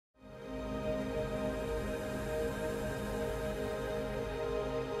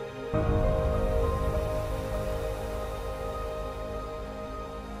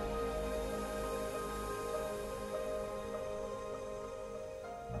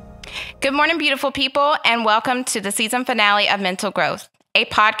Good morning, beautiful people, and welcome to the season finale of Mental Growth, a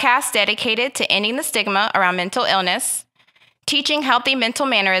podcast dedicated to ending the stigma around mental illness, teaching healthy mental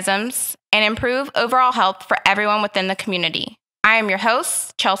mannerisms, and improve overall health for everyone within the community. I am your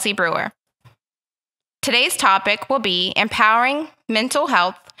host, Chelsie Brewer. Today's topic will be empowering mental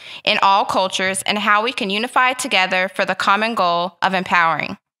health in all cultures and how we can unify together for the common goal of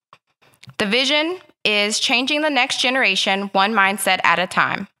empowering. The vision is changing the next generation one mindset at a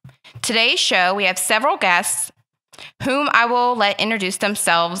time. Today's show, we have several guests whom I will let introduce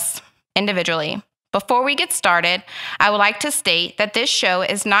themselves individually. Before we get started, I would like to state that this show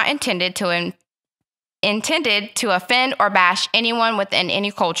is not intended to offend or bash anyone within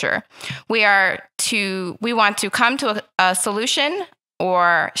any culture. We want to come to a solution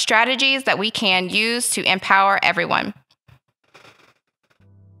or strategies that we can use to empower everyone.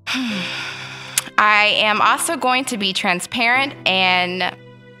 I am also going to be transparent and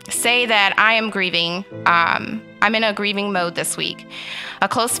say that I am grieving. I'm in a grieving mode this week. A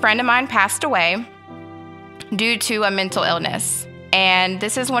close friend of mine passed away due to a mental illness. And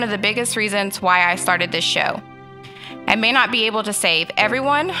this is one of the biggest reasons why I started this show. I may not be able to save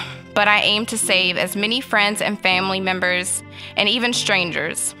everyone, but I aim to save as many friends and family members and even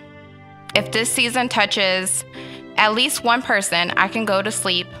strangers. If this season touches at least one person, I can go to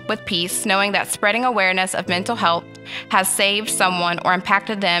sleep with peace, knowing that spreading awareness of mental health has saved someone or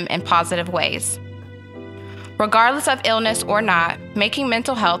impacted them in positive ways. Regardless of illness or not, making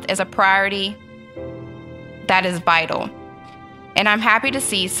mental health is a priority that is vital. And I'm happy to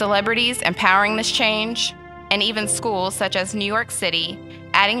see celebrities empowering this change, and even schools such as New York City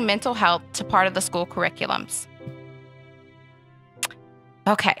adding mental health to part of the school curriculums.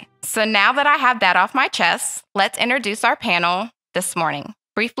 Okay, so now that I have that off my chest, let's introduce our panel this morning.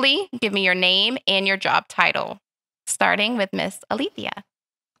 Briefly, give me your name and your job title, starting with Miss Alethea.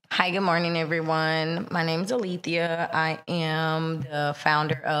 Hi, good morning, everyone. My name is Alethea. I am the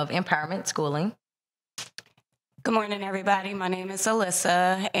founder of Empowerment Schooling. Good morning, everybody. My name is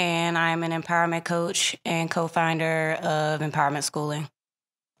Alyssa, and I'm an empowerment coach and co-founder of Empowerment Schooling.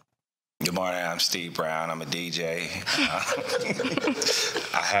 Good morning, I'm Steve Brown. I'm a DJ.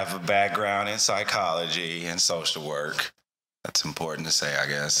 I have a background in psychology and social work. That's important to say, I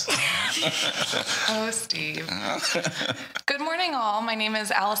guess. Hello, Steve. Good morning, all. My name is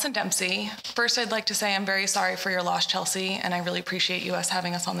Allison Dempsey. First, I'd like to say I'm very sorry for your loss, Chelsie, and I really appreciate you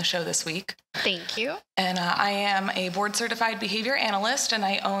having us on the show this week. Thank you. And I am a board-certified behavior analyst, and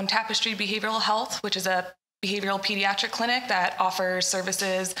I own Tapestry Behavioral Health, which is a behavioral pediatric clinic that offers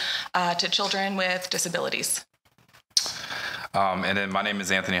services to children with disabilities. And then my name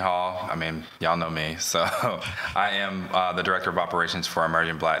is Anthony Hall. I mean, y'all know me. So I am the Director of Operations for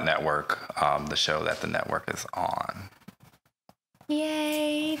Emerging Black Network, the show that the network is on.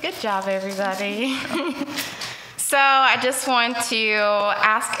 Yay. Good job, everybody. So I just want to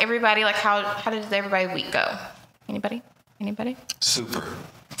ask everybody, how did everybody's week go? Anybody? Super.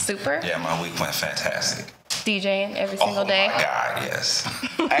 Yeah, my week went fantastic. DJing every single day? Oh, my God, yes.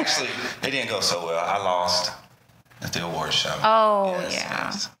 Actually, it didn't go so well. I lost at the award show. Oh,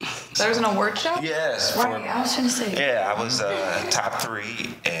 yes. There was an award show? Yes. Right, I was going to say. Yeah, I was top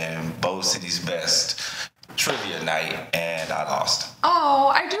 3 in Bold City's Best Trivia Night, and I lost.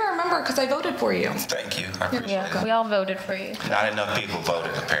 Oh, I do remember because I voted for you. Thank you. I appreciate it. We all voted for you. Not enough people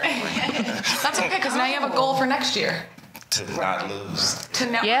voted, apparently. That's okay, because now you have a goal for next year. To not lose. To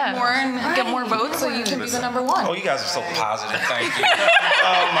network more and get more votes so you can be the number one. Oh, you guys are so positive. Thank you.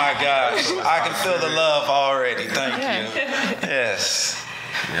 Oh, my gosh. I can feel the love already. Thank you. Yes.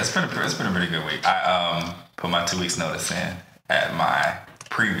 Yeah, it's been a pretty good week. I put my 2 weeks notice in at my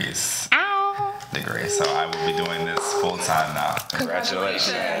previous degree, so I will be doing this full time now.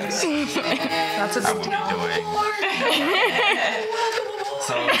 Congratulations. That's a big deal. I will be doing.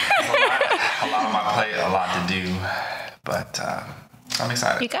 So a lot on my plate, a lot to do, but I'm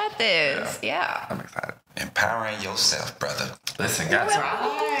excited. You got this. Yeah. I'm excited. Empowering yourself, brother. Listen, got to.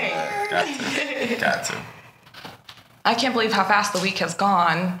 I can't believe how fast the week has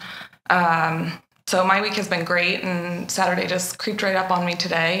gone. So my week has been great, and Saturday just creeped right up on me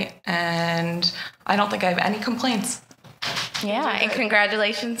today, and I don't think I have any complaints. Yeah, and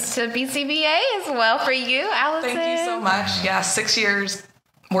congratulations to BCBA as well for you, Allison. Thank you so much. Yeah, 6 years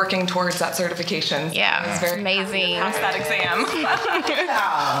working towards that certification. Yeah, it's very amazing. Pass that exam.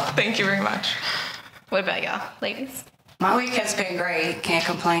 Thank you very much. What about y'all, ladies? My week has been great. Can't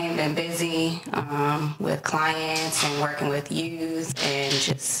complain. Been busy with clients and working with youth and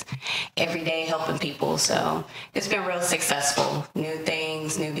just every day helping people. So it's been real successful. New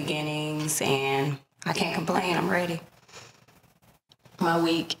things, new beginnings, and I can't complain. I'm ready. My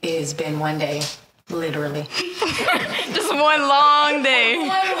week has been one day, literally. Just one long day.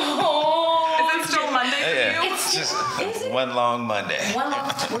 Is it still Monday for you? It's just one long Monday.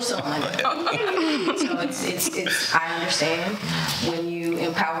 We're still on Monday. So it's. I understand when you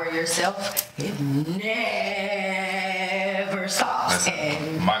empower yourself, it never stops. Listen,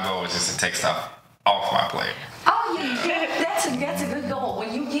 And my goal is just to take stuff off my plate. oh yeah, that's a good goal.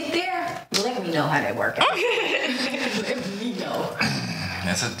 When you get there, let me know how that works out. Let me know.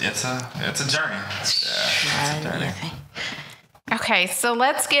 It's a journey. Yeah, it's a journey. Okay, so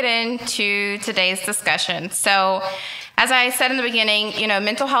let's get into today's discussion. So, as I said in the beginning,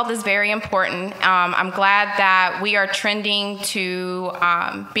 mental health is very important. I'm glad that we are trending to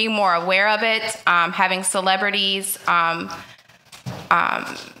be more aware of it, having celebrities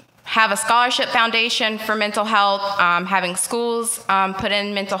have a scholarship foundation for mental health, having schools put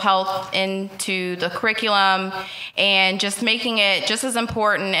in mental health into the curriculum, and just making it just as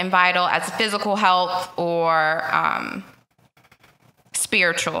important and vital as physical health or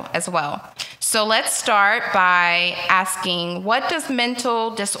spiritual as well. So let's start by asking, what does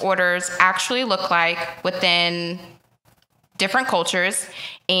mental disorders actually look like within different cultures,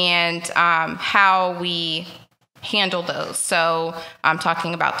 and how we handle those? So I'm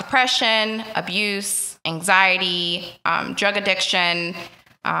talking about depression, abuse, anxiety, drug addiction,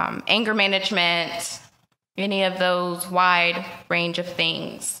 anger management, any of those wide range of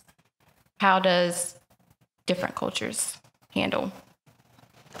things. How does different cultures handle?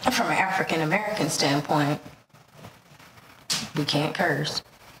 From an African American standpoint, we can't curse.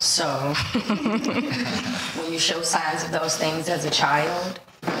 So when you show signs of those things as a child,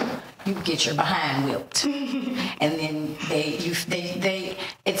 you get your behind whipped. And then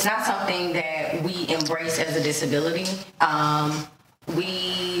it's not something that we embrace as a disability.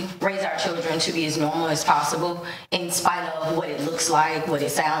 We raise our children to be as normal as possible in spite of what it looks like, what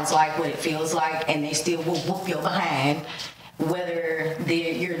it sounds like, what it feels like, and they still will whoop your behind, whether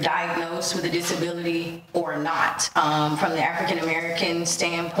you're diagnosed with a disability or not. From the African American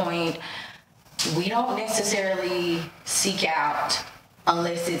standpoint, we don't necessarily seek out,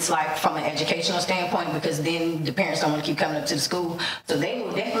 unless it's like from an educational standpoint, because then the parents don't want to keep coming up to the school. So they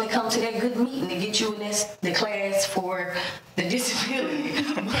will definitely come to that good meeting to get you in the class for the disability.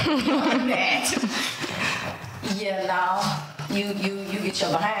 But beyond that, you get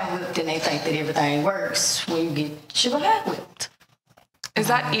your behind whipped, and they think that everything works when you get your behind whipped. Is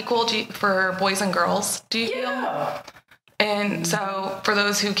that equal for boys and girls, do you feel? And so, for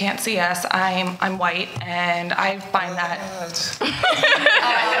those who can't see us, I'm white, and I find that. Well,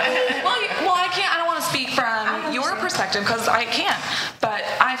 I don't want to speak from your perspective because I can't. But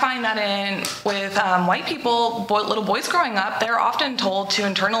I find that with white people, little boys growing up, they're often told to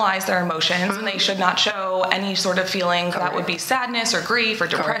internalize their emotions, and they should not show any sort of feelings that would be sadness or grief or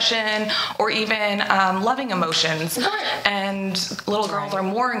depression or even loving emotions. And little girls are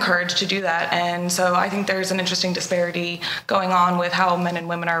more encouraged to do that, and so I think there's an interesting disparity going on with how men and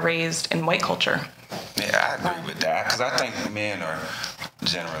women are raised in white culture. Yeah, I agree with that, because I think men are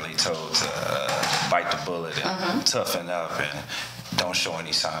generally told to bite the bullet and toughen up and don't show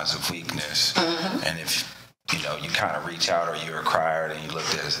any signs of weakness. And if you kind of reach out, or you're a crier, then you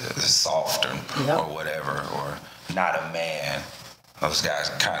looked at as soft or whatever, or not a man, those guys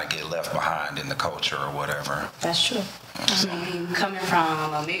kind of get left behind in the culture or whatever. That's true. Coming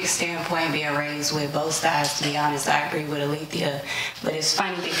from a mixed standpoint, being raised with both sides, to be honest, I agree with Alethea. But it's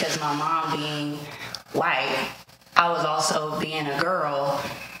funny because my mom being white, I was also, being a girl,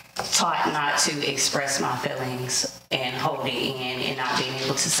 taught not to express my feelings and hold it in, and not being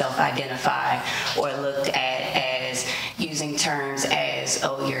able to self-identify, or looked at as using terms as,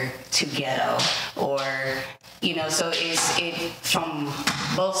 oh, you're too ghetto, or so it from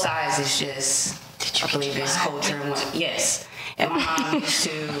both sides. It's just, I believe it's culture. Yes, and my mom used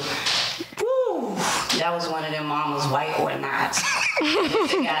to. That was one of them mamas, white or not.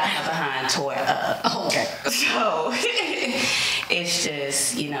 They got her behind tore up. Okay. So it's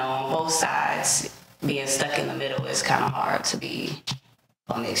just, on both sides, being stuck in the middle is kind of hard to be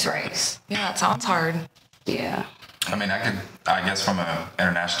a mixed race. Yeah, it sounds hard. Yeah. I mean, I guess from an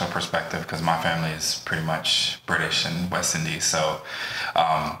international perspective, because my family is pretty much British and West Indies, so,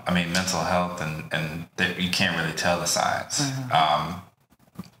 mental health and you can't really tell the sides,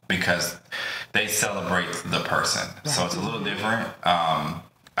 because they celebrate the person. So it's a little different. I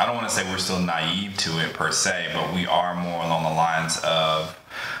don't want to say we're still naive to it per se, but we are more along the lines of,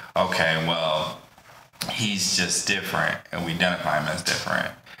 okay, well, he's just different, and we identify him as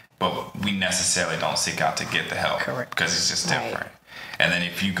different. But we necessarily don't seek out to get the help. Correct. Because it's just different. And then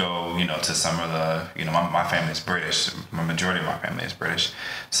if you go, to some of the, my family's British, my majority of my family is British.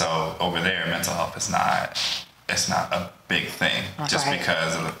 So over there, mental health is not a big thing, just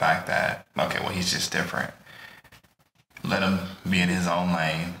because of the fact that, okay, well, he's just different. Let him be in his own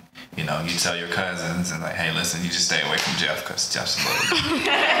lane. You tell your cousins and like, hey, listen, you just stay away from Jeff because Jeff's a little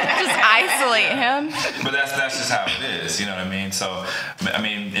Just isolate him. But that's just how it is, you know what I mean? So,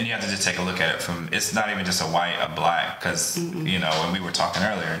 and you have to just take a look at it from, it's not even just a white, a black, because, when we were talking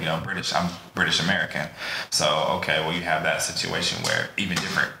earlier, I'm British American. So, okay, well, you have that situation where even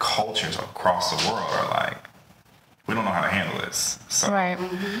different cultures across the world are like, we don't know how to handle this. So, right.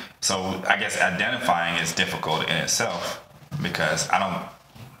 So I guess identifying is difficult in itself because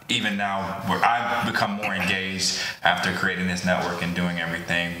even now where I've become more engaged after creating this network and doing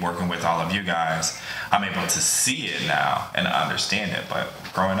everything, working with all of you guys, I'm able to see it now and understand it. But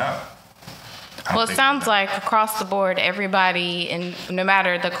growing up, well, it sounds like across the board, everybody, and no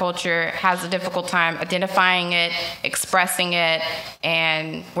matter the culture, has a difficult time identifying it, expressing it,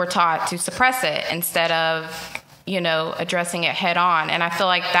 and we're taught to suppress it instead of, addressing it head on. And I feel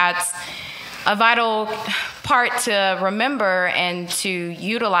like that's a vital part to remember and to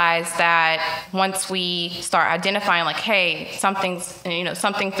utilize, that once we start identifying like, hey, something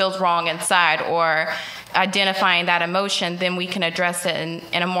feels wrong inside, or identifying that emotion, then we can address it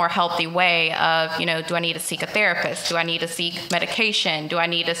in a more healthy way of, do I need to seek a therapist? Do I need to seek medication? Do I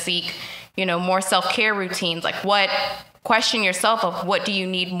need to seek, more self-care routines? Like question yourself of what do you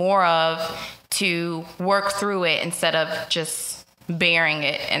need more of to work through it instead of just bearing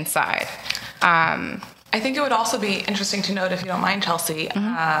it inside. I think it would also be interesting to note, if you don't mind, Chelsie,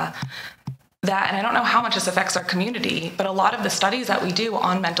 that, and I don't know how much this affects our community, but a lot of the studies that we do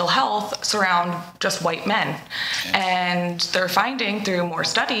on mental health surround just white men. And they're finding through more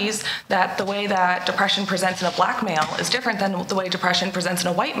studies that the way that depression presents in a black male is different than the way depression presents in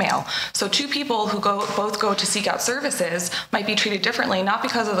a white male. So two people who both go to seek out services might be treated differently, not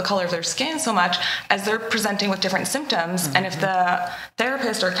because of the color of their skin so much as they're presenting with different symptoms. And if the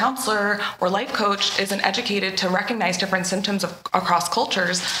therapist or counselor or life coach isn't educated to recognize different symptoms across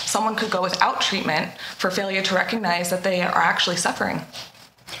cultures, someone could go without treatment for failure to recognize that they are actually suffering.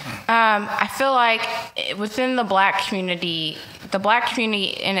 I feel like within the black community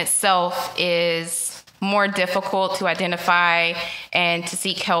in itself is more difficult to identify and to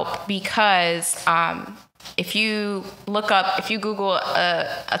seek help because if you Google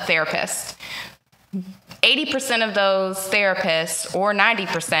a therapist, 80% of those therapists, or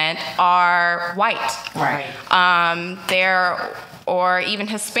 90%, are white. Right. Or even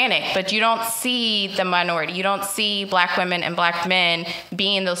Hispanic, but you don't see the minority. You don't see black women and black men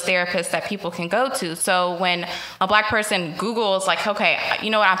being those therapists that people can go to. So when a black person Googles like, okay,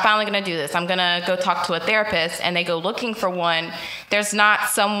 you know what, I'm finally going to do this. I'm going to go talk to a therapist, and they go looking for one. There's not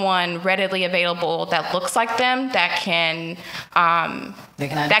someone readily available that looks like them that can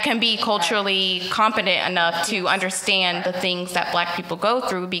be culturally competent enough to understand the things that black people go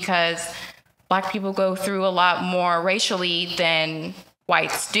through, because black people go through a lot more racially than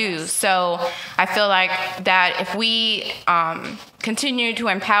whites do. So I feel like that if we continue to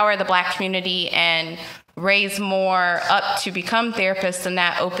empower the black community and raise more up to become therapists, then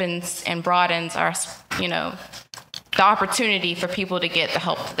that opens and broadens our, the opportunity for people to get the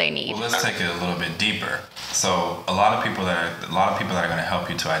help that they need. Well, let's take it a little bit deeper. So a lot of people that are going to help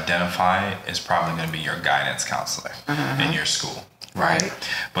you to identify is probably going to be your guidance counselor in your school. Right.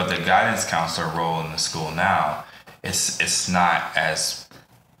 But the guidance counselor role in the school now, it's not as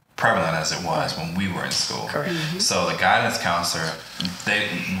prevalent as it was when we were in school. Correct. So the guidance counselor,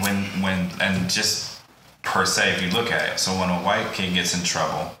 and just per se, if you look at it, so when a white kid gets in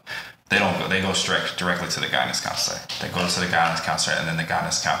trouble, they go straight directly to the guidance counselor. They go to the guidance counselor, and then the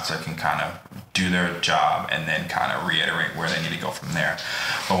guidance counselor can kind of do their job and then kind of reiterate where they need to go from there.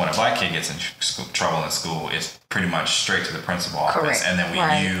 But when a black kid gets in trouble in school, it's pretty much straight to the principal office. And then we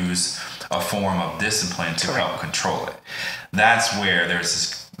use a form of discipline to help control it. That's where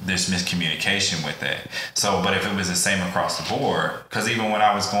there's this miscommunication with it. So, but if it was the same across the board, because even when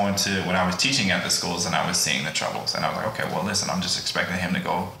I was teaching at the schools and I was seeing the troubles, and I was like, okay, well, listen, I'm just expecting him to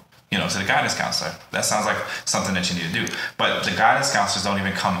go to the guidance counselor. That sounds like something that you need to do. But the guidance counselors don't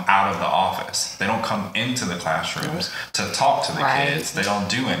even come out of the office. They don't come into the classrooms to talk to the kids. They don't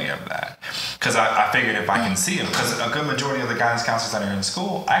do any of that. Because I figured if I can see them, because a good majority of the guidance counselors that are in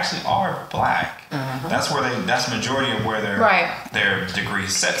school actually are black. That's the majority of where their degree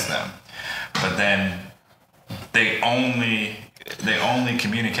sets them. But then they only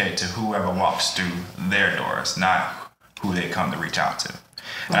communicate to whoever walks through their doors, not who they come to reach out to.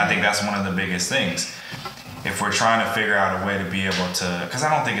 And I think that's one of the biggest things. if we're trying to figure out a way to be able to, because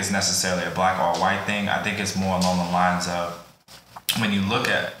I don't think it's necessarily a black or white thing. I think it's more along the lines of when you look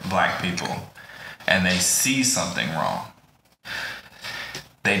at black people and they see something wrong,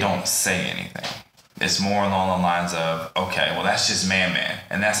 they don't say anything. It's more along the lines of, okay, well, that's just man,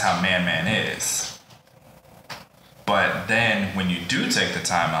 and that's how man is. But then when you do take the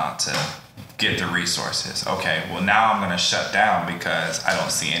time out to get the resources, okay, well, now I'm going to shut down because I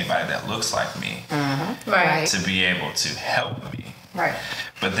don't see anybody that looks like me Right. to be able to help me. Right.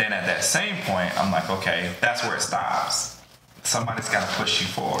 But then at that same point, I'm like, okay, that's where it stops. Somebody's got to push you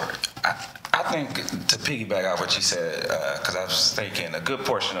forward. I think to piggyback off what you said, because I was thinking a good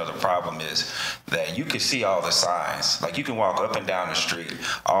portion of the problem is that you can see all the signs. Like you can walk up and down the street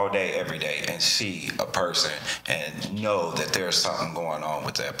all day, every day, and see a person and know that there's something going on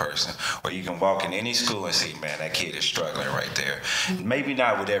with that person. Or you can walk in any school and see, man, that kid is struggling right there. Maybe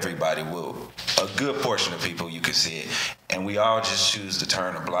not with everybody, with a good portion of people you can see it. And we all just choose to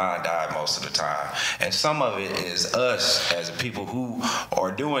turn a blind eye most of the time. And some of it is us as people who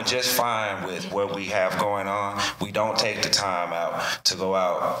are doing just fine with what we have going on. We don't take the time out to go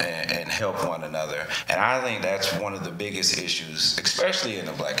out and help one another. And I think that's one of the biggest issues, especially in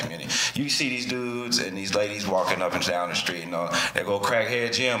the black community. You see these dudes and these ladies walking up and down the street, they go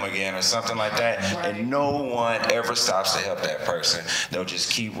crackhead Jim again or something like that. Right. And no one ever stops to help that person. They'll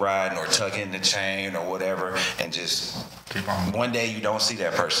just keep riding or tuck in the chain or whatever and just... One day you don't see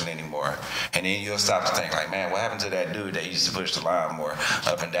that person anymore, and then you'll stop to think like, man, what happened to that dude that used to push the lawnmower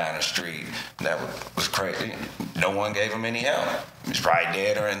up and down the street? That was crazy. No one gave him any help. He's probably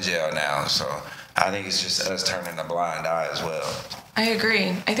dead or in jail now. So I think it's just us turning a blind eye as well. I agree.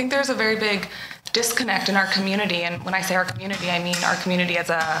 I think there's a very big disconnect in our community, and when I say our community, I mean our community as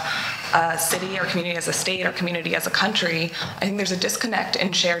a city, our community as a state, our community as a country. I think there's a disconnect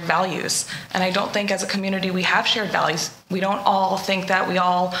in shared values, and I don't think as a community we have shared values. We don't all think that we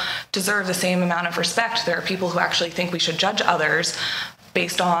all deserve the same amount of respect. There are people who actually think we should judge others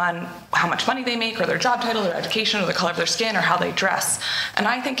based on how much money they make or their job title, their education, or the color of their skin, or how they dress. And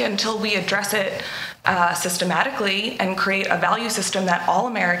I think until we address it systematically and create a value system that all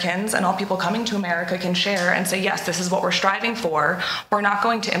Americans and all people coming to America can share and say, yes, this is what we're striving for, we're not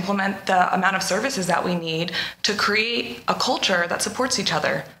going to implement the amount of services that we need to create a culture that supports each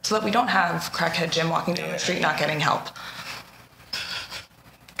other so that we don't have crackhead Jim walking down the street not getting help.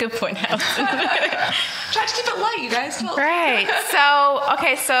 Good point, Allison. Try to keep it light, you guys. Right.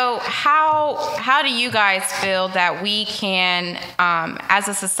 So how do you guys feel that we can, as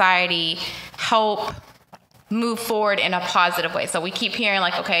a society, help move forward in a positive way? So we keep hearing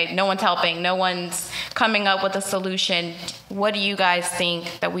like, okay, no one's helping, no one's coming up with a solution. What do you guys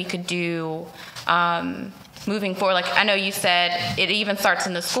think that we could do moving forward? Like, I know you said it even starts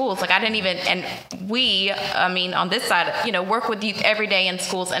in the schools. Like, I didn't even, and we, on this side, work with youth every day in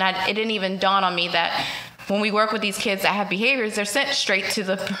schools, and it didn't even dawn on me that when we work with these kids that have behaviors, they're sent straight to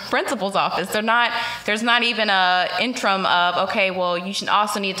the principal's office. There's not even a interim of, okay, well, you should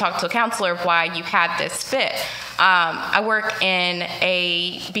also need to talk to a counselor of why you had this fit. I work in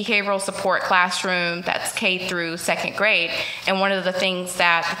a behavioral support classroom that's K through second grade, and one of the things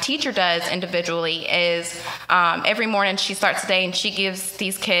that the teacher does individually is every morning she starts the day and she gives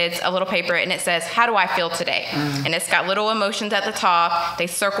these kids a little paper and it says, how do I feel today? And it's got little emotions at the top. They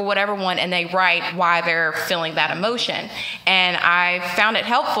circle whatever one and they write why they're feeling that emotion. And I found it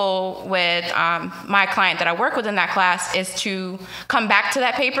helpful with my client that I work with in that class is to come back to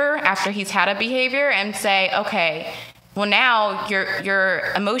that paper after he's had a behavior and say, okay, well, now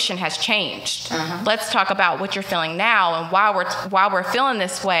your emotion has changed. Let's talk about what you're feeling now and why we're feeling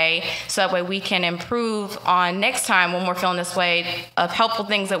this way, so that way we can improve on next time when we're feeling this way of helpful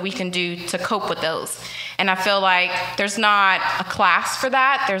things that we can do to cope with those. And I feel like there's not a class for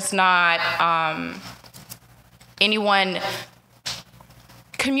that. There's not anyone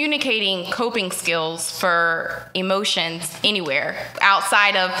communicating coping skills for emotions anywhere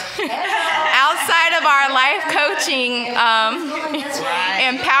outside of our life coaching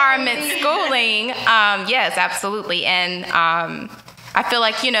empowerment schooling. Yes, absolutely. And I feel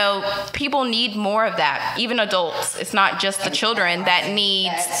like, people need more of that, even adults. It's not just the children that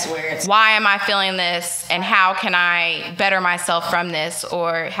needs, why am I feeling this and how can I better myself from this,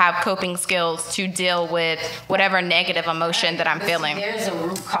 or have coping skills to deal with whatever negative emotion that I'm feeling. There's a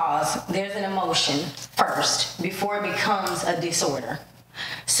root cause. There's an emotion first before it becomes a disorder.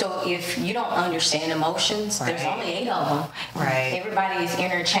 So if you don't understand emotions, there's only 8 of them. Right. Everybody is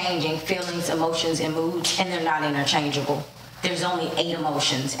interchanging feelings, emotions, and moods, and they're not interchangeable. There's only 8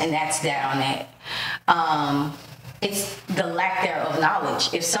 emotions, and that's that on that. It's the lack thereof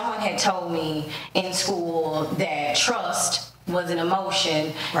knowledge. If someone had told me in school that trust was an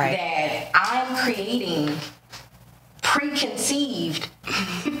emotion that I'm creating preconceived,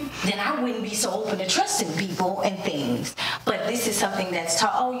 then I wouldn't be so open to trusting people and things. But this is something that's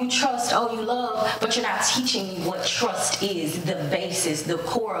taught, oh, you trust, oh, you love, but you're not teaching me what trust is, the basis, the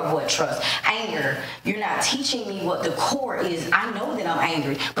core of what trust. Anger, you're not teaching me what the core is. I know that I'm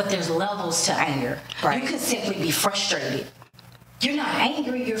angry, but there's levels to anger. You could simply be frustrated. You're not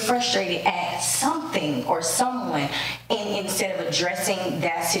angry, you're frustrated at something or someone. And instead of addressing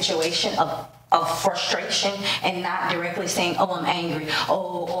that situation of frustration and not directly saying, oh, I'm angry,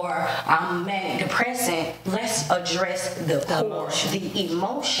 or I'm manic depressant, let's address the core, the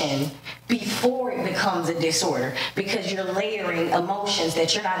emotion, before it becomes a disorder. Because you're layering emotions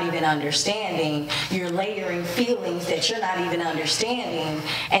that you're not even understanding. You're layering feelings that you're not even understanding.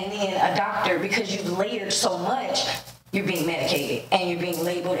 And then a doctor, because you've layered so much, you're being medicated and you're being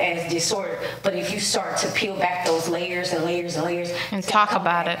labeled as disorder. But if you start to peel back those layers and layers and layers and talk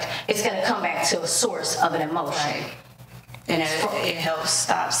about it, it's going to come back to a source of an emotion. And it helps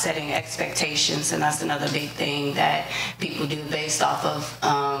stop setting expectations, and that's another big thing that people do based off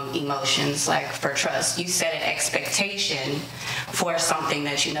of emotions. Like for trust, you set an expectation for something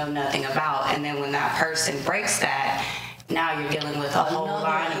that you know nothing about, and then when that person breaks that, now you're dealing with a whole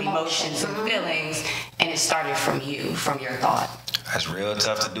line of emotions and feelings, and it started from you, from your thought. That's real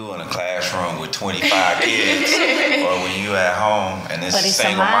tough to do in a classroom with 25 kids, or when you at home and it's a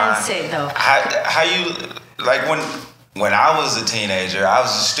single mindset, mind. Though. How you, like when I was a teenager, I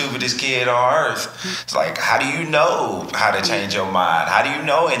was the stupidest kid on earth. It's like, how do you know how to change your mind? How do you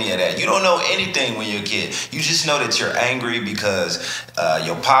know any of that? You don't know anything when you're a kid. You just know that you're angry because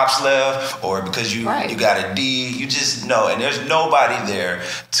your pops left, or because you got a D. You just know, and there's nobody there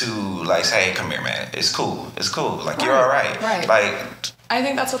to like say, hey, come here, man. It's cool. It's cool. Like, you're all right. Like, I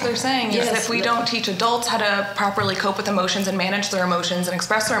think that's what they're saying, is if we don't teach adults how to properly cope with emotions and manage their emotions and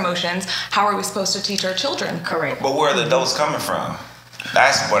express their emotions, how are we supposed to teach our children? Correct. But where are the adults coming from?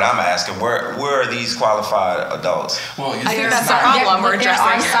 That's what I'm asking. Where are these qualified adults? Well, I think that's the problem we're addressing.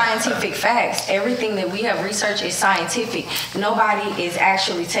 There are scientific facts. Everything that we have researched is scientific. Nobody is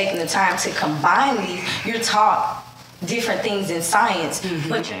actually taking the time to combine these. You're taught different things in science,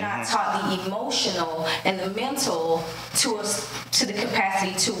 but you're not taught the emotional and the mental to the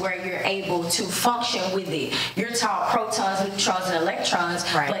capacity to where you're able to function with it. You're taught protons, neutrons, and electrons,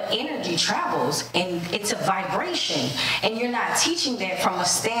 but energy travels and it's a vibration, and you're not teaching that from a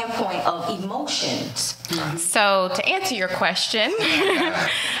standpoint of emotions. So to answer your question,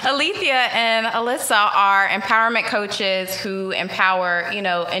 Alethea and Alyssa are empowerment coaches who empower,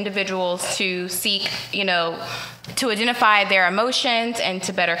 individuals to seek, to identify their emotions and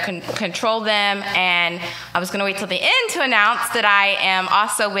to better control them. And I was going to wait till the end to announce that I am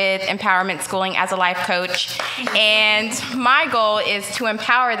also with Empowerment Schooling as a life coach. And my goal is to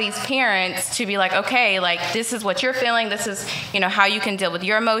empower these parents to be like, okay, like, this is what you're feeling. This is, how you can deal with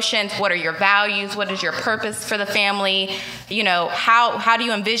your emotions. What are your values? What is your purpose for the family? How do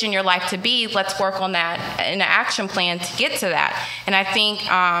you envision your life to be? Let's work on that in an action plan to get to that. And I think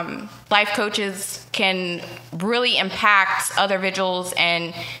life coaches can really impact other individuals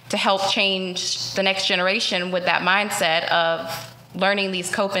and to help change the next generation with that mindset of learning these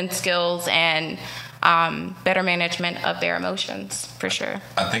coping skills and better management of their emotions, for sure.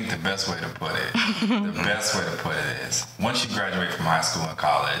 I think the best way to put it, is once you graduate from high school and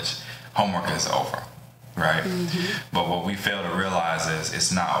college, homework is over. Right? But what we fail to realize is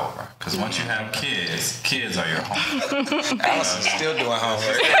it's not over. Because once you have kids are your homework. Allison's still doing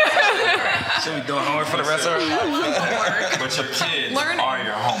homework. She'll be doing homework for the rest of her life. But your kids are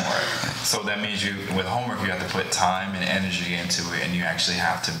your homework. So that means with homework, you have to put time and energy into it, and you actually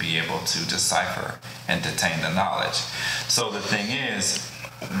have to be able to decipher and detain the knowledge. So the thing is,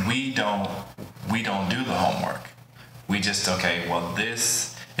 we don't do the homework. We just,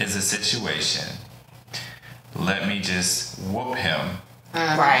 this is a situation. Let me just whoop him.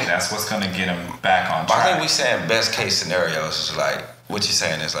 Right. That's what's going to get him back on track. I think we saying best case scenarios is like, what you're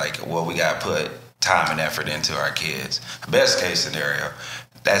saying is like, well, we got to put time and effort into our kids. Best case scenario,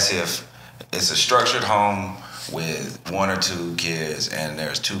 that's if it's a structured home with 1 or 2 kids and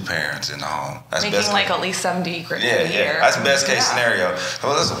there's 2 parents in the home. That's making best like at least 70 grand a year. Yeah, that's best case scenario.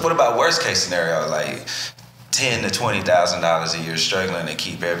 What about worst case scenario? Like $10,000 to $20,000 a year struggling to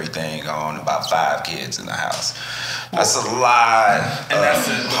keep everything on, about 5 kids in the house. That's a lot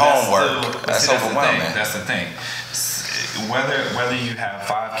of homework. That's overwhelming. That's the thing. Whether you have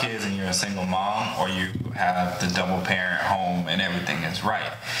 5 kids and you're a single mom, or you have the double parent home and everything is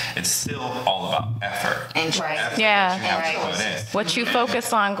right, it's still all about effort. And try. Effort Yeah. that you have to put in. What you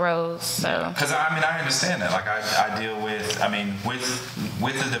focus on grows. So. Because I understand that. Like I deal with,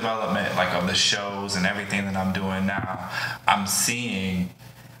 with the development like of the shows and everything that I'm doing now, I'm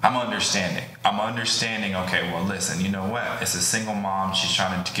understanding, okay, well, listen, you know what? It's a single mom. She's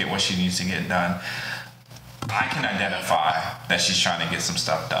trying to get what she needs to get done. I can identify that she's trying to get some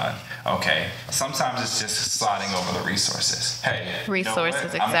stuff done. Okay, sometimes it's just sliding over the resources. Hey,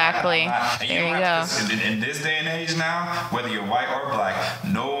 resources, you know exactly. There you go. In this day and age now, whether you're white or black,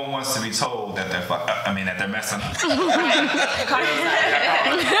 no one wants to be told that they're messing up.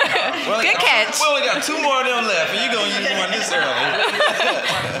 Good catch. We only got 2 more of them left, and you're gonna use one this early.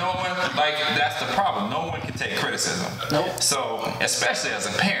 No one, that's the problem. No one can take criticism. Nope. So, especially as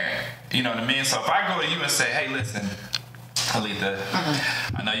a parent, you know what I mean? So if I go to you and say, hey, listen, Alita,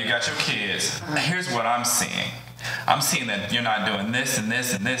 I know you got your kids. Here's what I'm seeing. I'm seeing that you're not doing this and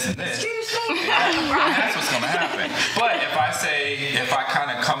this and this and this. Excuse me. That's what's going to happen. But if I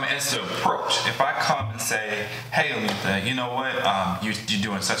kind of come into approach, if I come and say, hey, Alita, you know what? You're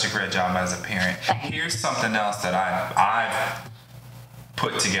doing such a great job as a parent. Here's something else that I've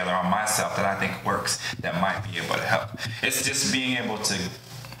put together on myself that I think works that might be able to help. It's just being able to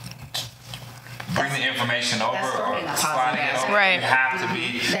bring the information over or sliding it over. Right. You have to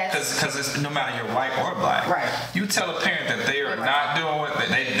be, because it's no matter you're white or black. Right. You tell a parent that they are not doing what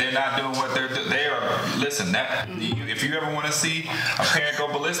they're not doing what they're doing. They are, listen, if you ever want to see a parent go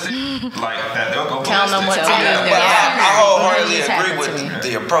ballistic like that, they'll go ballistic. Tell them what to do. But I wholeheartedly agree with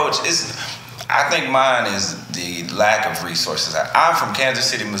the approach. I think mine is the lack of resources. I'm from Kansas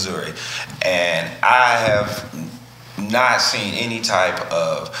City, Missouri, and I have not seen any type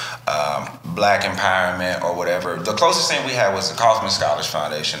of black empowerment or whatever. The closest thing we had was the Kaufman Scholars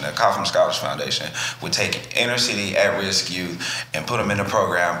Foundation. The Kaufman Scholars Foundation would take inner city at-risk youth and put them in a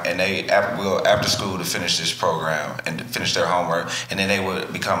program, and they will after school to finish this program and finish their homework, and then they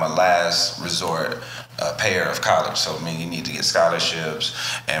would become a last resort payer of college. So I mean, you need to get scholarships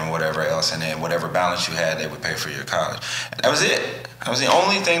and whatever else, and then whatever balance you had, they would pay for your college. And that was it. That was the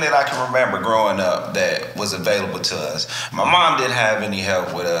only thing that I can remember growing up that was available to us. My mom didn't have any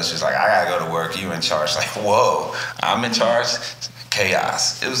help with us. She's like, I gotta go to work, you in charge. Like, whoa, I'm in charge?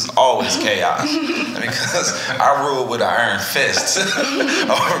 Chaos. It was always chaos because I ruled with an iron fist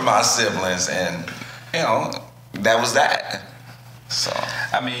over my siblings, and that was that. So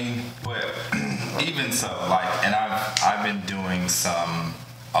I mean, but even so, and I've been doing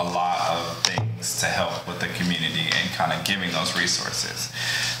a lot of things to help with the community and kind of giving those resources.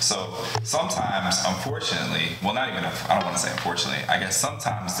 So sometimes, unfortunately, I don't want to say unfortunately, I guess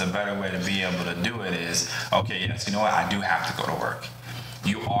sometimes the better way to be able to do it is, okay, yes, you know what, I do have to go to work.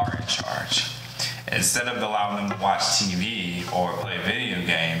 You are in charge. Instead of allowing them to watch TV or play video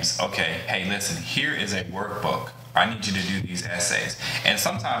games, okay, hey, listen, here is a workbook. I need you to do these essays. And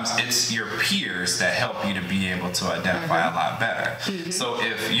sometimes it's your peers that help you to be able to identify a lot better. So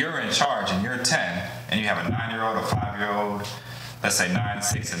if you're in charge and you're 10 and you have a 9-year-old, a 5-year-old, let's say 9,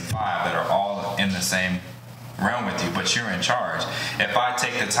 6, and 5 that are all in the same realm with you, but you're in charge. If I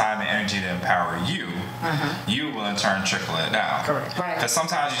take the time and energy to empower you, you will in turn trickle it down. Correct. Right. Because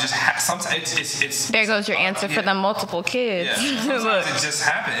sometimes you just sometimes it's There goes your answer for the multiple kids. Yeah. Sometimes it just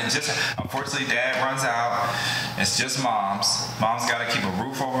happens. Unfortunately, dad runs out. It's just moms. Mom's got to keep a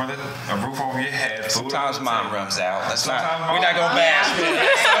roof over your head. sometimes mom runs out. We're not gonna bash me.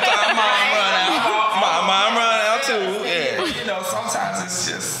 Sometimes mom run out. Mom run out too. Yeah. Sometimes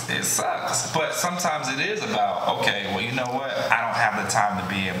it sucks. But sometimes it is about, okay, well, you know what? I don't have the time to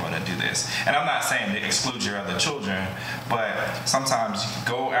be able to do this. And I'm not saying to exclude your other children, but sometimes you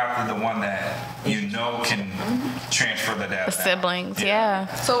go after the one that you know can transfer the data. The siblings,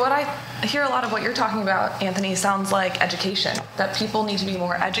 yeah. So what I hear a lot of what you're talking about, Anthony, sounds like education. That people need to be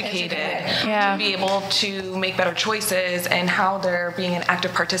more educated to be able to make better choices and how they're being an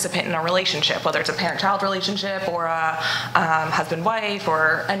active participant in a relationship, whether it's a parent-child relationship or a husband-wife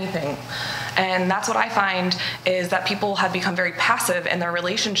or anything. And that's what I find is that people have become very passive in their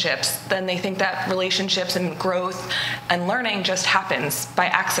relationships. Then they think that relationships and growth and learning just happens by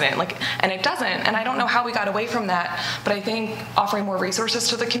accident. And it doesn't. And I don't know how we got away from that. But I think offering more resources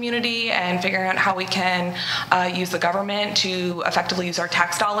to the community and figuring out how we can use the government to effectively use our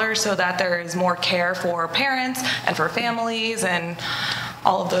tax dollars so that there is more care for parents and for families and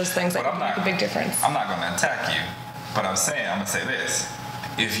all of those things that make a big difference. I'm not going to attack you, but I'm going to say this.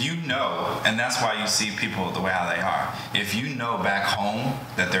 If you know, and that's why you see people the way how they are, if you know back home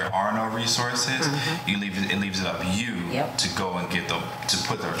that there are no resources, it leaves it up to you to go and to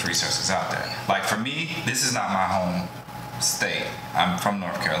put those resources out there. Like for me, this is not my home state. I'm from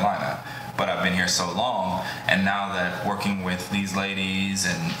North Carolina, but I've been here so long, and now that working with these ladies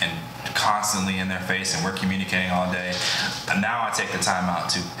and constantly in their face, and we're communicating all day, now I take the time out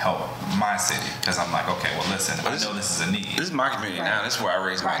to help my city, because I'm like, okay, well listen, I know this is a need. This is my community now. This is where I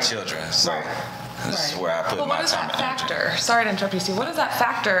raise my children. So this is where I put But my what is time that and energy. factor? Sorry to interrupt you, Steve. What is that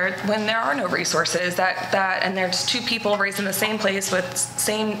factor when there are no resources and there's two people raised in the same place with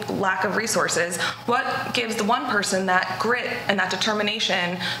same lack of resources? What gives the one person that grit and that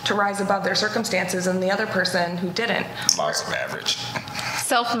determination to rise above their circumstances and the other person who didn't? Loss of average.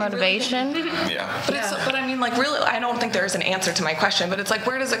 Self-motivation. Yeah. But I mean, like, really, I don't think there's an answer to my question, but it's like,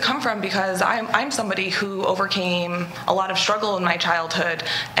 where does it come from? Because I'm somebody who overcame a lot of struggle in my childhood,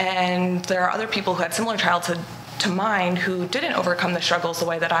 and there are other people who had similar childhood to mine who didn't overcome the struggles the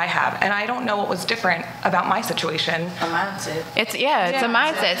way that I have. And I don't know what was different about my situation. A mindset. It's a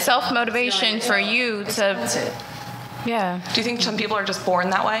mindset. Self-motivation for you to, Mindset. yeah. Do you think some people are just born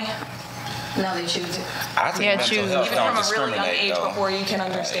that way? No, they choose it. I think mental choose. health Even don't from a really young discriminate age though. before you can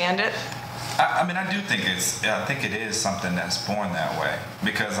understand it? I mean, I do think I think it is something that's born that way,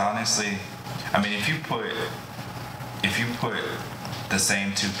 because honestly, I mean, if you put the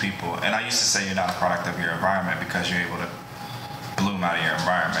same two people, and I used to say you're not a product of your environment because you're able to bloom out of your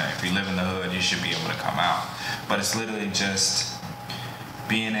environment. If you live in the hood, you should be able to come out. But it's literally just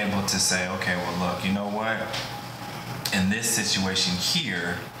being able to say, okay, well, look, you know what? In this situation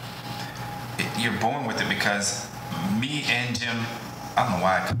here, you're born with it, because me and Jim, I don't know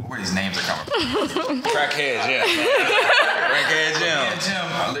where these names are coming from. Crackheads, yeah. Crackhead Me Jim. and Jim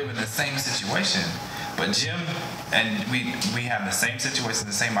are living the same situation, but Jim and we have the same situation,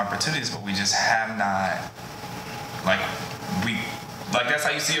 the same opportunities, but we just have not, that's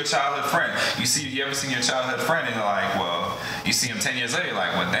how you see your childhood friend. You ever seen your childhood friend and you're like, well, you see him 10 years later, you're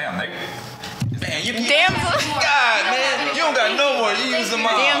like, well, damn, Man, Damn. God, man, you don't got no more. You use them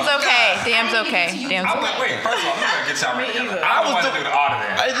all. Damn's okay. Dam's okay. Dam's I'm okay. like, wait, first of all, I'm gonna get y'all right together. I I was want to do the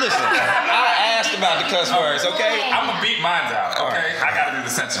auditing. Hey, listen, I asked about the cuss words, okay? I'm gonna beat mine out, okay? I gotta do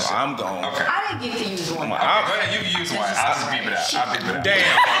the censorship. I'm going. Okay. I didn't get to use one. Okay, go ahead, you can use one. I'll just beep it out. Damn,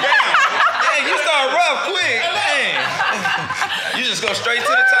 you start rough quick. Damn. You just go straight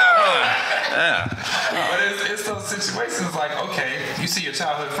to the top, huh? Yeah. But it's those situations like, okay, you see your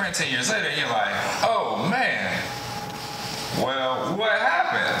childhood friend 10 years later, and you're like, oh man, well, what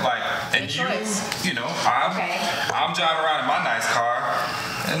happened? Like, and you know, I'm driving around in my nice car,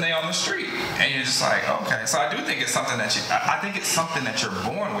 and they on the street, and you're just like, okay. So I do think it's something that I think it's something that you're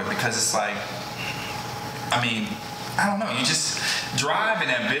born with, because it's like, I mean, I don't know. You just drive and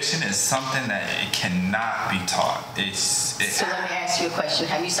ambition is something that it cannot be taught. So let me ask you a question.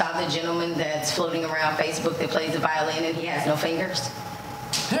 Have you saw the gentleman that's floating around Facebook that plays the violin and he has no fingers?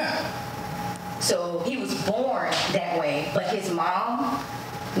 Yeah. So he was born that way, but his mom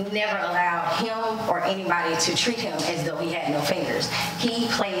never allowed him or anybody to treat him as though he had no fingers. He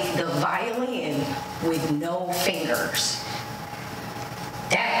plays the violin with no fingers.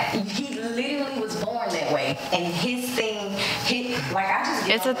 He literally was born that way, and his thing,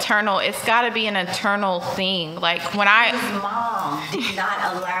 It's eternal. It's got to be an eternal thing. Like when his mom did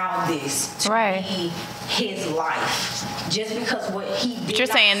not allow this to be his life, just because what he did. But you're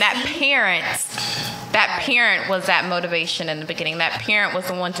saying that parent was that motivation in the beginning. That parent was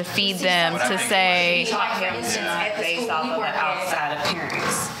the one to feed them, to say. Based off of the outside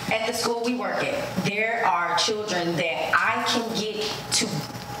appearance. At the school we work at, there are children that I can get to.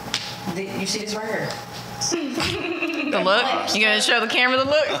 You see this right here? The look? You gonna show the camera the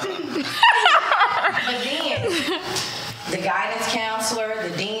look? But then, the guidance counselor,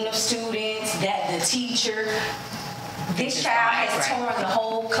 the dean of students, the teacher. This child has torn the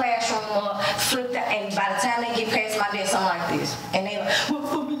whole classroom up, flipped out, and by the time they get past my desk, I'm like this. And they like,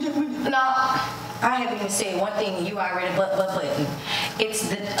 no, I haven't even said one thing, and you already button. It's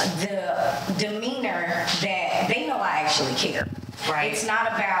the demeanor that they know I actually care. Right. It's not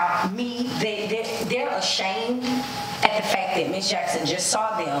about me. They're ashamed at the fact that Miss Jackson just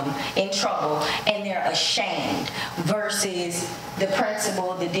saw them in trouble, and they're ashamed. Versus the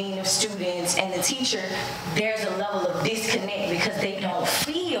principal, the dean of students, and the teacher, there's a level of disconnect because they don't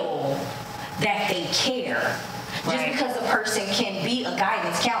feel that they care. Just because a person can be a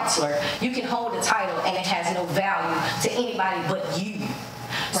guidance counselor, you can hold a title and it has no value to anybody but you.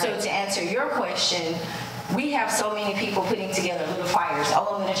 So to answer your question, we have so many people putting together little fires.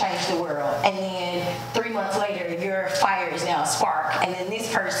 Oh, I'm going to change the world. And then 3 months later, your fire is now a spark. And then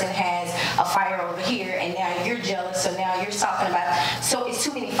this person has a fire over here, and now you're jealous, so now you're talking about. So it's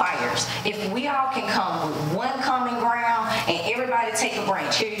too many fires. If we all can come with one common ground and everybody take a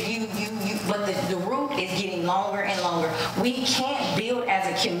branch, here you, but the root is getting longer and longer. We can't build as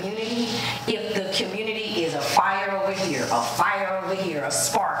a community if the community is a fire over here, a fire over here, a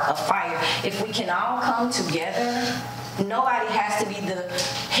spark, a fire. If we can all come together, nobody has to be the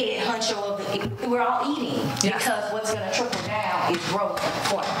head honcho of the, we're all eating, because what's going to trickle down is growth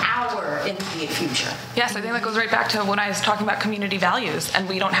for our immediate future. Yes, I think that goes right back to when I was talking about community values, and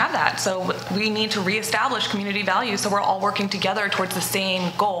we don't have that. So we need to reestablish community values so we're all working together towards the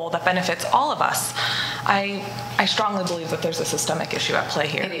same goal that benefits all of us. I strongly believe that there's a systemic issue at play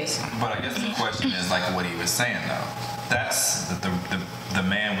here. It is. But I guess the question is like what he was saying though. That's the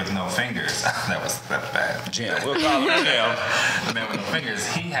man with no fingers. That's bad. Jim, we'll call him Jim. The man with no fingers.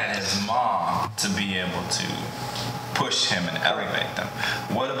 He had his mom to be able to push him and elevate them.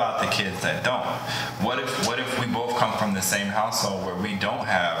 What about the kids that don't? What if we both come from the same household where we don't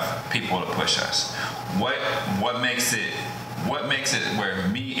have people to push us? What makes it where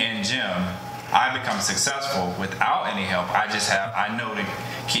me and Jim, I become successful without any help? I know to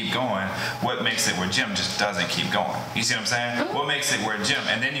keep going. What makes it where Jim just doesn't keep going? You see what I'm saying? Mm-hmm. What makes it where Jim,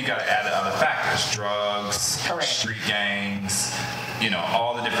 and then you got to add the other factors, drugs, street gangs,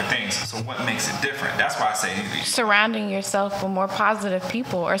 all the different things. So what makes it different? That's why I say surrounding yourself with more positive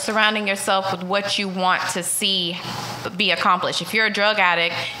people, or surrounding yourself with what you want to see be accomplished. If you're a drug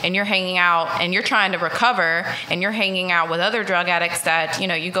addict and you're hanging out and you're trying to recover and you're hanging out with other drug addicts that,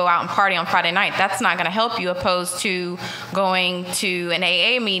 you go out and party on Friday night, that's not going to help you, opposed to going to an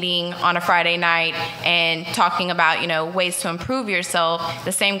AA meeting on a Friday night and talking about, ways to improve yourself.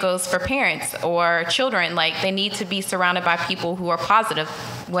 The same goes for parents or children. Like, they need to be surrounded by people who are positive,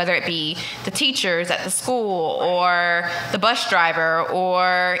 whether it be the teachers at the school or the bus driver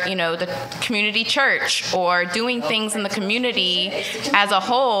or, the community church, or doing things in the community as a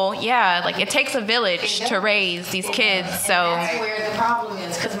whole. Yeah, like, it takes a village to raise these kids. So that's where the problem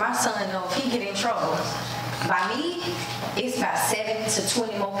is, because my son knows if he get in trouble by me, it's about 7 to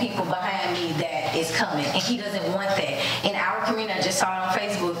 20 more people behind me that is coming, and he doesn't want that. In our community, I just saw it on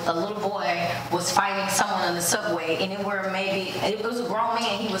Facebook, a little boy was fighting someone on the subway, and it was a grown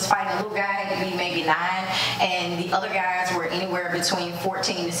man, he was fighting. A little guy had to be maybe 9, and the other guys were anywhere between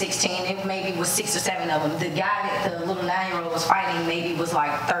 14 to 16. It maybe was 6 or 7 of them. The guy that the little 9-year-old was fighting maybe was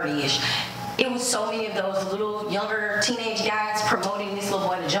like 30-ish. It was so many of those little younger teenage guys promoting this little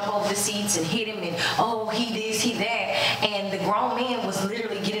boy to jump over the seats and hit him, and he this, he that, and the grown man was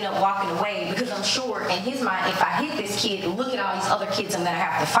literally getting up, walking away, because I'm sure in his mind, if I hit this kid, look at all these other kids I'm gonna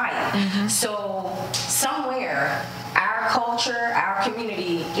have to fight. Mm-hmm. So somewhere, our culture, our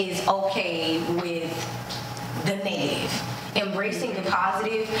community is okay with the negative. Embracing the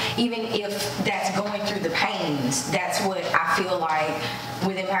positive, even if that's going through the pains. That's what I feel like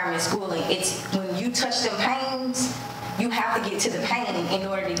with empowerment schooling. It's when you touch them pains, you have to get to the pain in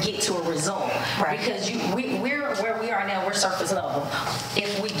order to get to a result. Right. Because we're where we are now, we're surface level.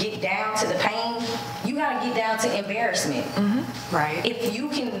 If we get down to the pain, you gotta get down to embarrassment. Mm-hmm. Right. If you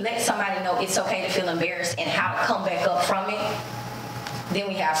can let somebody know it's okay to feel embarrassed and how to come back up from it, then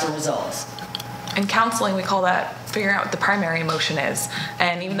we have some results. In counseling, we call that figuring out what the primary emotion is.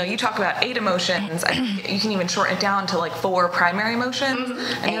 And even though you talk about 8 emotions, I think you can even shorten it down to like 4 primary emotions.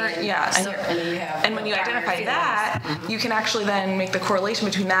 Mm-hmm. And when you identify that, mm-hmm. you can actually then make the correlation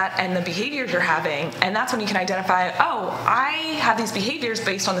between that and the behaviors you're having. And that's when you can identify, I have these behaviors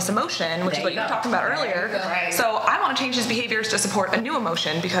based on this emotion, which is what you were talking about earlier. Right. So I want to change these behaviors to support a new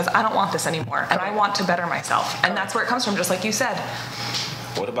emotion because I don't want this anymore. And I want to better myself. And that's where it comes from, just like you said.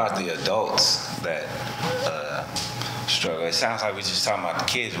 What about the adults that struggle? It sounds like we're just talking about the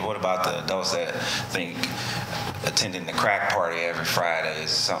kids, but what about the adults that think attending the crack party every Friday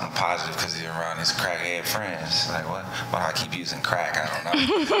is something positive because you're around his crackhead friends? Like, what? Why do I keep using crack? I don't know.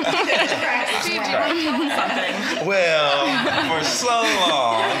 Something. Well, for so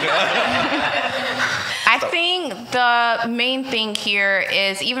long. I think the main thing here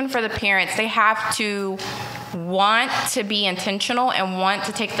is, even for the parents, they have to want to be intentional and want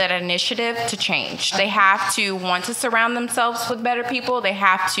to take that initiative to change. They have to want to surround themselves with better people. They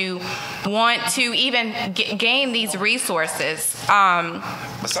have to want to even gain these resources.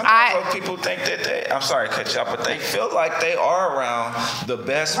 But sometimes people think that I'm sorry to cut you off, but they feel like they are around the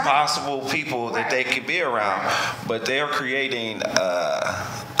best possible people that they could be around, but they're creating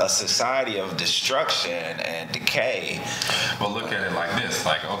a society of destruction and decay. Well, look at it like this.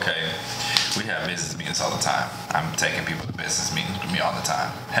 Like, okay, we have business meetings all the time. I'm taking people to business meetings with me all the time.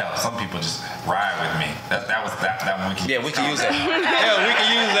 Hell, some people just ride with me. That one. We can use that. Yeah, we can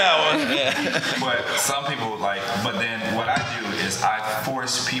use that one. Yeah. But some people but then what I do is I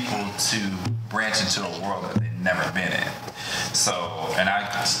force people to branch into a world that they've never been in. So, and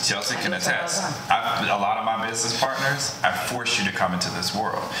Chelsie can attest, a lot of my business partners, I force you to come into this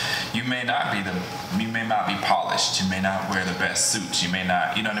world. You may not be polished. You may not wear the best suits. You may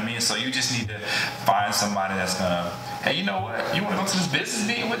not, you know what I mean? So you just need to find somebody that's gonna, hey, you know what? You want to go to this business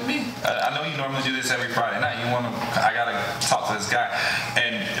meeting with me? I know you normally do this every Friday night. I gotta talk to this guy,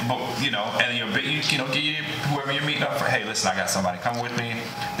 give whoever you're meeting up for. Hey, listen, I got somebody come with me.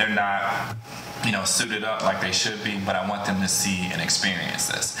 They're not, suited up like they should be, but I want them to see and experience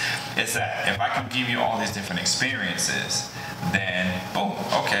this. It's that if I can give you all these different experiences, then boom,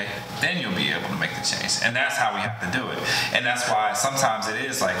 okay, then you'll be able to make the change. And that's how we have to do it. And that's why sometimes it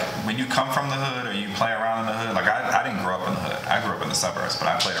is like when you come from the hood or you play around in the hood, like I didn't grow up in the hood. I grew up in the suburbs, but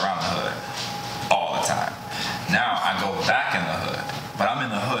I played around the hood all the time. Now I go back in the hood, but I'm in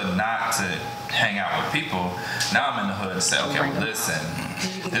the hood not to hang out with people. Now I'm in the hood to say, okay, well, listen,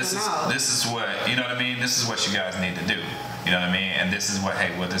 this is what, you know what I mean? This is what you guys need to do. You know what I mean? And this is what,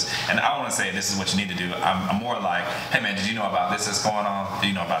 and I don't want to say this is what you need to do. I'm more like, hey man, did you know about this that's going on? Do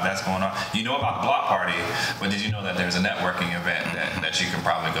you know about that's going on? You know about the block party, but did you know that there's a networking event that you can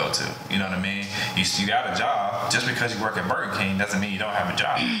probably go to? You know what I mean? You got a job. Just because you work at Burger King doesn't mean you don't have a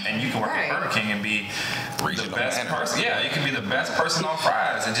job. And you can work at Burger King and be the best person. Yeah, you can be the best person on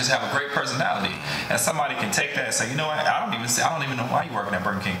fries and just have a great personality. And somebody can take that and say, you know what? I don't even know why you're working at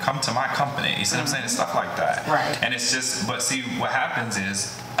Burger King. Come to my company. You see what I'm saying? It's stuff like that. Right. And it's just. But see, what happens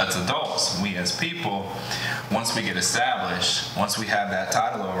is, as adults, we as people, once we get established, once we have that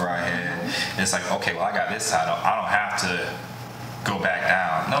title over our head, it's like, okay, well, I got this title. I don't have to go back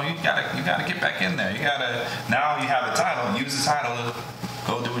down. No, you gotta get back in there. Now you have the title, use the title to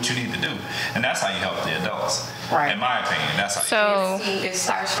go do what you need to do. And that's how you help the adults. Right. In my opinion, that's how it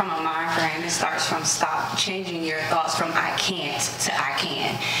starts from a mind frame. It starts from stop changing your thoughts from I can't to I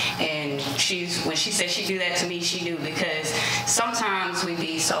can. And when she said she do that to me, she knew, because sometimes we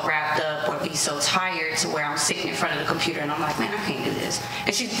be so wrapped up or be so tired to where I'm sitting in front of the computer and I'm like, man, I can't do this.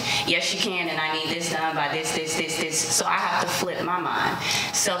 And yes, you can, and I need this done by this. So I have to flip my mind.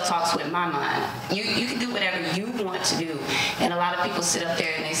 Self-talks with my mind. You can do whatever you want to do. And a lot of people sit up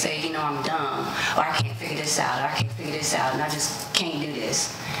there and they say, I'm dumb, or I can't figure this out, or I can't figure this out, and I just can't do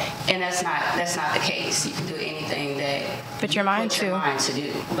this. And that's not the case. You can do anything that put your mind to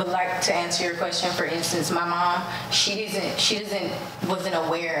do. But like, to answer your question, for instance, my mom, wasn't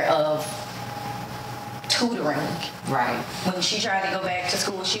aware of tutoring. Right. When she tried to go back to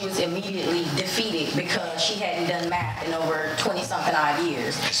school, she was immediately defeated because she hadn't done math in over 20-something odd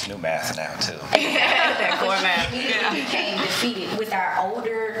years. It's new math now too. That core math. She became defeated. With our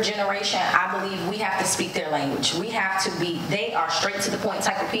older generation, I believe we have to speak their language. They are straight to the point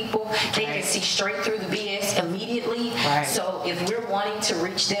type of people. They can see straight through the BS immediately. Right. So if we're wanting to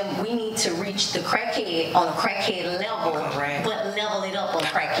reach them, we need to reach the crackhead on a crackhead level, but level it up on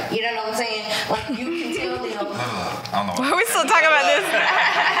crackhead. You know what I'm saying? Like, you can tell them. Are we still talking about this?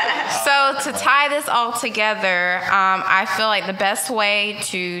 So to tie this all together, I feel like the best way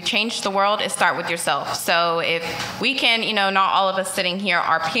to change the world is start with yourself. So if we can, not all of us sitting here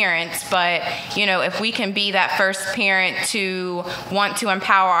are parents, but, if we can be that first parent to want to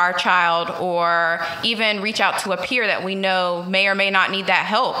empower our child, or even reach out to a peer that we know may or may not need that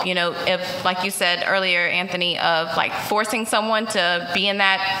help. If, like you said earlier, Anthony, of like forcing someone to be in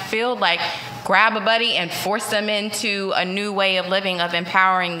that field, like grab a buddy and force them into a new way of living, of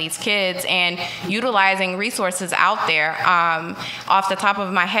empowering these kids and utilizing resources out there. Off the top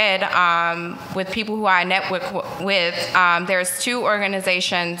of my head, with people who I network with, there's two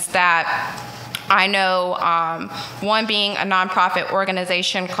organizations that I know, one being a nonprofit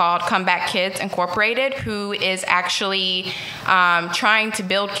organization called Comeback Kids Incorporated, who is actually trying to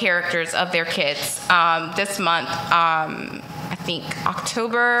build characters of their kids. This month, I think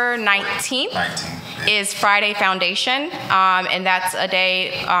October 19th is Friday Foundation, and that's a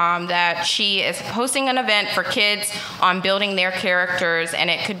day that she is hosting an event for kids on building their characters, and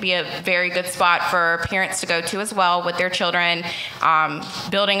it could be a very good spot for parents to go to as well with their children,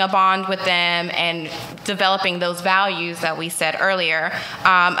 building a bond with them and developing those values that we said earlier.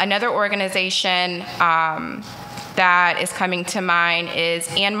 Another organization that is coming to mind is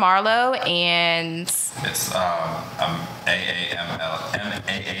Ann Marlowe, and it's AAMHL,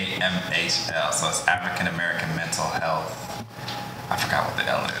 so it's African American Mental Health I forgot what the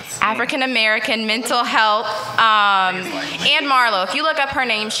L is. African American Mental Health. And Marlo, if you look up her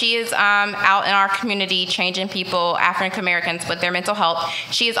name, she is out in our community changing people, African Americans, with their mental health.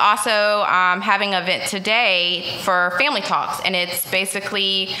 She is also having an event today for Family Talks, and it's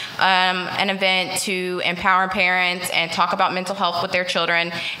basically an event to empower parents and talk about mental health with their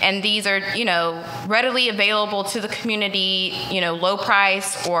children. And these are, readily available to the community, low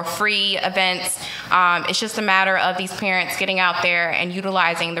price or free events. It's just a matter of these parents getting out there and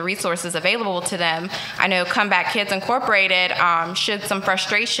utilizing the resources available to them. I know Comeback Kids Incorporated showed some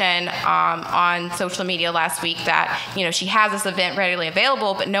frustration on social media last week that, she has this event readily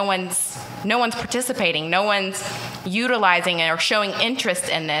available, but no one's participating. No one's utilizing it or showing interest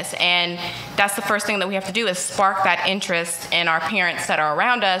in this. And that's the first thing that we have to do is spark that interest in our parents that are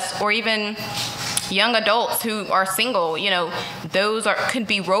around us, or even young adults who are single. Those could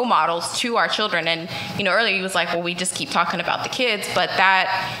be role models to our children. And, earlier he was like, well, we just keep talking about the kids, but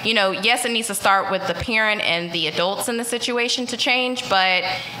that, yes, it needs to start with the parent and the adults in the situation to change, but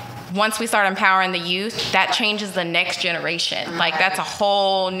once we start empowering the youth, that changes the next generation. Like, that's a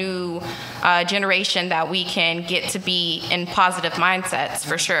whole new generation that we can get to be in positive mindsets,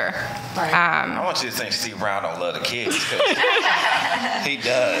 for sure. Right. I want you to think Steve Brown don't love the kids, because he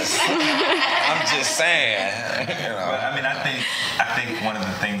does. I'm just saying. But I mean, I think one of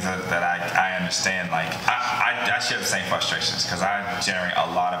the things that I understand, like, I share the same frustrations, because I generate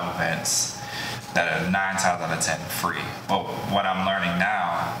a lot of events that are 9 times out of 10 free. But what I'm learning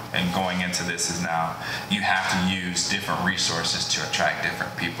now and going into this is now you have to use different resources to attract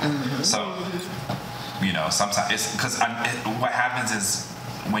different people. Mm-hmm. So, sometimes it's because what happens is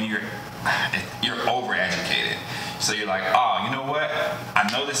when you're overeducated. So you're like, oh, you know what? I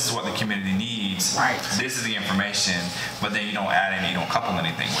know this is what the community needs. Right. This is the information, but then you don't couple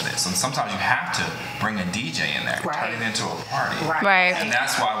anything with it. So sometimes you have to bring a DJ in there, right. turn it into a party. Right. And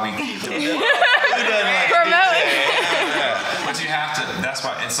that's why we keep doing it. But you have to, that's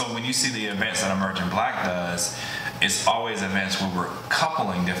why, and so when you see the events that Emerging Black does, it's always events where we're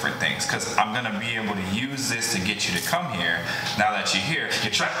coupling different things, because I'm going to be able to use this to get you to come here. Now that you're here, you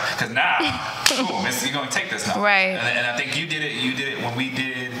try, because now, boom, you're going to take this now. Right. And I think you did it when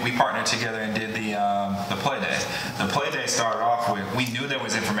we partnered together and did the play day. The play day started off with, we knew there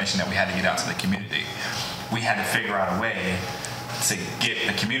was information that we had to get out to the community. We had to figure out a way to get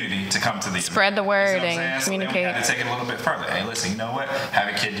the community to come to the spread the word and communicate. So we had to take it a little bit further. Hey, listen, you know what? Have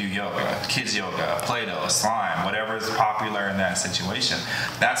a kid do yoga, kids yoga, Play-Doh, slime, whatever is popular in that situation.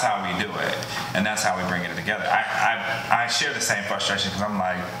 That's how we do it, and that's how we bring it together. I share the same frustration, because I'm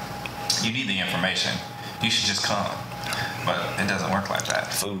like, you need the information. You should just come. But it doesn't work like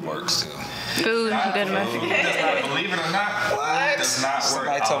that. Food works too. Food, good enough. Believe it or not, what? Food does not work.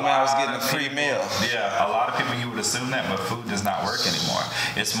 Somebody told me I was getting a free meal. Yeah, a lot of people, you would assume that, but food does not work anymore.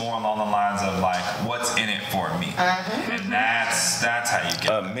 It's more along the lines of like, what's in it for me? And that's how you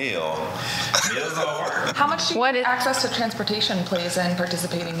get a meal. Meals don't work. How much access to transportation plays in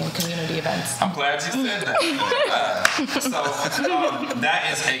participating in community events? I'm glad you said that. So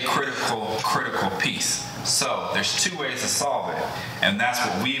that is a critical piece. So there's 2 ways to solve it, and that's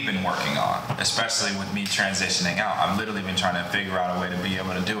what we've been working on, especially with me transitioning out. I've literally been trying to figure out a way to be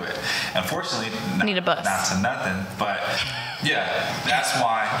able to do it. Unfortunately, need a bus. Not to nothing, but yeah, that's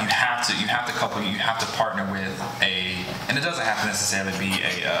why you have to partner with and it doesn't have to necessarily be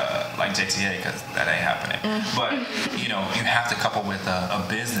like JTA, because that ain't happening. But you have to couple with a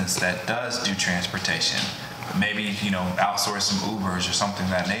business that does do transportation. Maybe outsource some Ubers or something of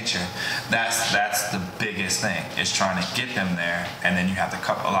that nature. That's the biggest thing, is trying to get them there, and then you have to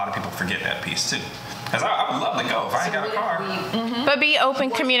couple. A lot of people forget that piece too. Because I would love to go if I ain't got a car. But be open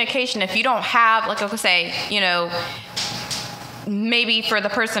communication. If you don't have, like I could say, maybe for the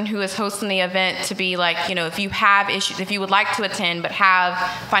person who is hosting the event to be like, if you have issues, if you would like to attend but have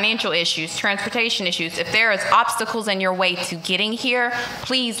financial issues, transportation issues, if there is obstacles in your way to getting here,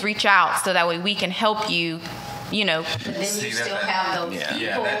 please reach out so that way we can help you. But then you still have those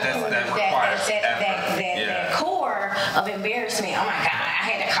people that core of embarrassment. Oh my God,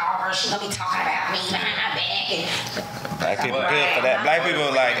 I had to call her. She's gonna be talking about me behind my back. Black people good for that. Black people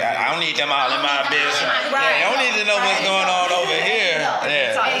are like, I don't need them all in my business. Right. Yeah, I don't need to know what's going on over here.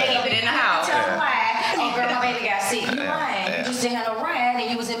 Yeah. So keep it in the house. Tell them why. Oh girl, my baby got sick. You lying. You just didn't have no ride and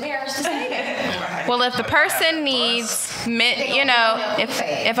you was embarrassed to say that. Well, if the person needs,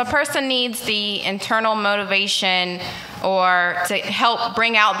 if a person needs the internal motivation or to help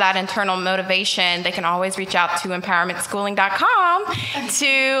bring out that internal motivation, they can always reach out to empowermentschooling.com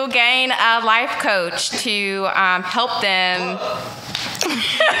to gain a life coach to help them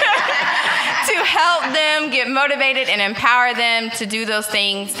to help them get motivated and empower them to do those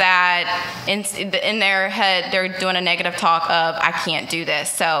things that in their head they're doing a negative talk of, I can't do this.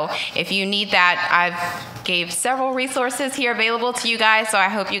 So if you need that, I've gave several resources here available to you guys, so I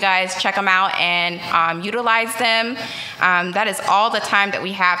hope you guys check them out and utilize them. That is all the time that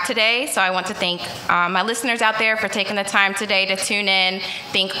we have today, so I want to thank my listeners out there for taking the time today to tune in.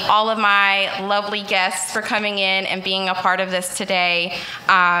 Thank all of my lovely guests for coming in and being a part of this today.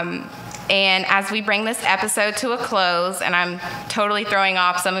 And as we bring this episode to a close, and I'm totally throwing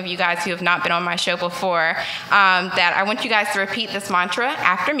off some of you guys who have not been on my show before, that I want you guys to repeat this mantra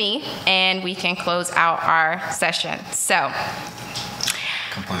after me, and we can close out our session. So.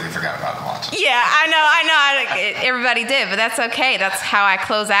 Completely forgot about the mantra. Yeah, I know. Everybody did, but that's okay. That's how I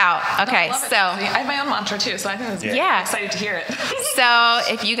close out. Okay, I love it. So. I have my own mantra too, so I think it's yeah. excited to hear it. So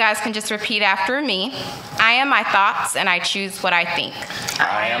if you guys can just repeat after me. I am my thoughts, and I choose what I think.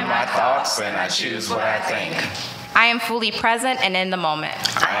 I am my thoughts, and I choose what I think. I am fully present and in the moment.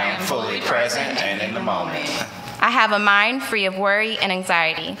 I am fully present and in the moment. I have a mind free of worry and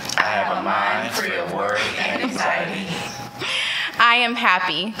anxiety. I have a mind free of worry and anxiety. I am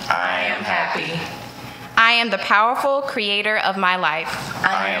happy. I am happy. I am the powerful creator of my life.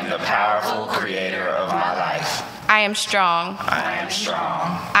 I am the powerful creator of my life. I am strong. I am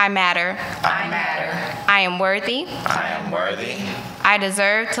strong. I matter. I matter. I am worthy. I am worthy. I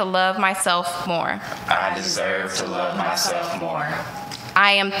deserve to love myself more. I deserve to love myself more.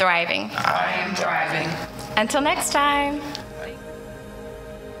 I am thriving. I am thriving. Until next time.